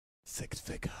six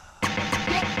figure.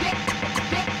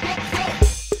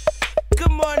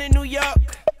 Good morning, New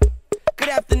York. Good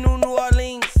afternoon, New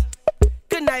Orleans.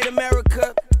 Good night,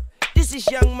 America. This is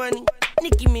Young Money,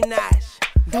 Nicki Minaj.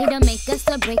 They don't make us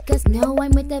or break us, no,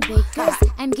 I'm with the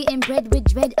bakers. I'm getting bread with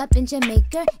dread up in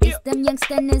Jamaica. It's them young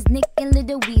stunners, Nick and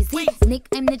Little Weezy. Nick,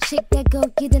 I'm the chick that go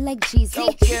get it like Jeezy.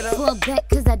 Fall back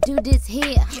cause I do this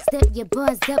here. Step your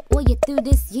bars up or you through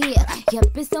this year.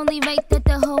 Yup, it's only right that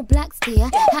the whole block stare.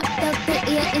 Hopped out the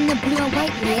air in the blue and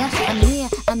white layer. I'm here,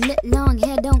 I'm lit, long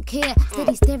hair, don't care.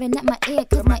 Steady staring at my ear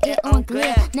cause my ear on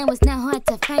glare. Now it's not hard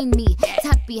to find me.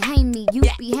 Top behind me, you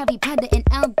be Harry Potter and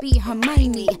I'll be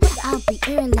Hermione. I'll be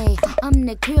early, I'm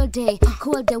the girl day.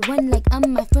 Call the one like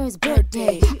I'm my first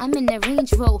birthday. I'm in the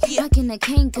Range Rover, rocking a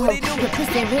Kanko. Your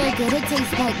pussy real good, it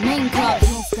tastes like mango.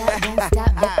 Can't stop, won't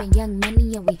stop, rapping Young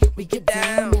Money, and we get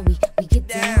down, and we get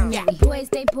down, and we boys,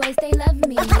 they love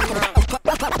me.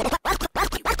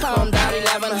 Calm down,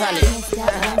 1100. Can't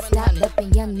stop, won't stop,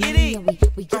 rapping Young Money, and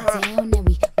we get down, and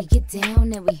we get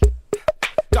down, and we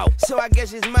go. So I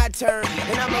guess it's my turn,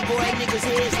 and I'ma go at niggas'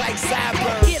 heads like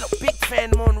sideburns. Big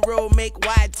fan on the road, make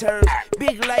wide turns.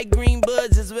 Big like green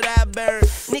buds is what I burn.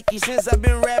 Nicki, since I've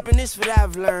been rapping, this what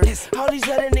I've learned. All these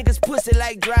other niggas pussy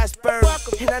like dry sperm,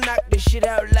 and I knock this shit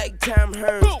out like Tom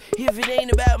Hurns. If it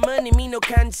ain't about money, me no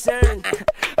concern.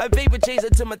 I paper chaser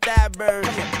till my thigh burns,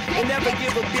 and never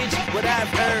give a bitch what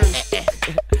I've earned.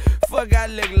 Fuck I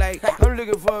look like, I'm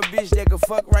looking for a bitch that can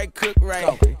fuck right, cook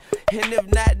right. And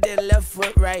if not, then left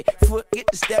foot right. Foot get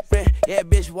the step in, yeah,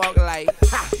 bitch walk like.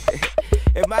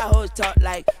 And my hoes talk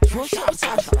like,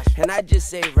 and I just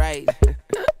say right.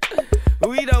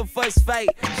 We don't fuss fight,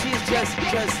 she's just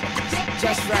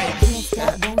right. Can't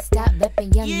stop, won't stop,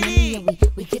 rapping Young Money, and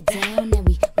we get down, and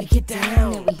we get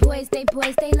down, and we boys, they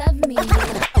love me.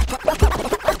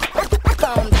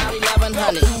 Calm down,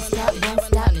 1100. Can't stop, won't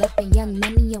stop, rapping Young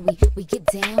Money, and we get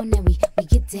down, and we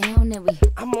get down, and we.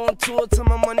 I'm on tour till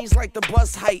my money's like the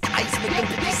bus height. Ice make them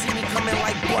bitches see me coming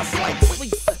like bus lights.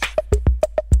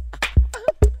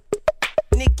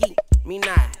 Nicki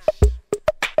Minaj,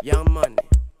 Young Money.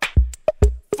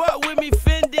 Fuck with me,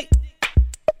 Fendi.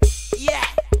 Yeah.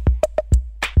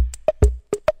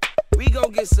 We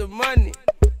gon' get some money.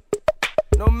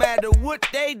 No matter what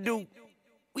they do,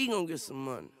 we gon' get some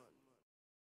money.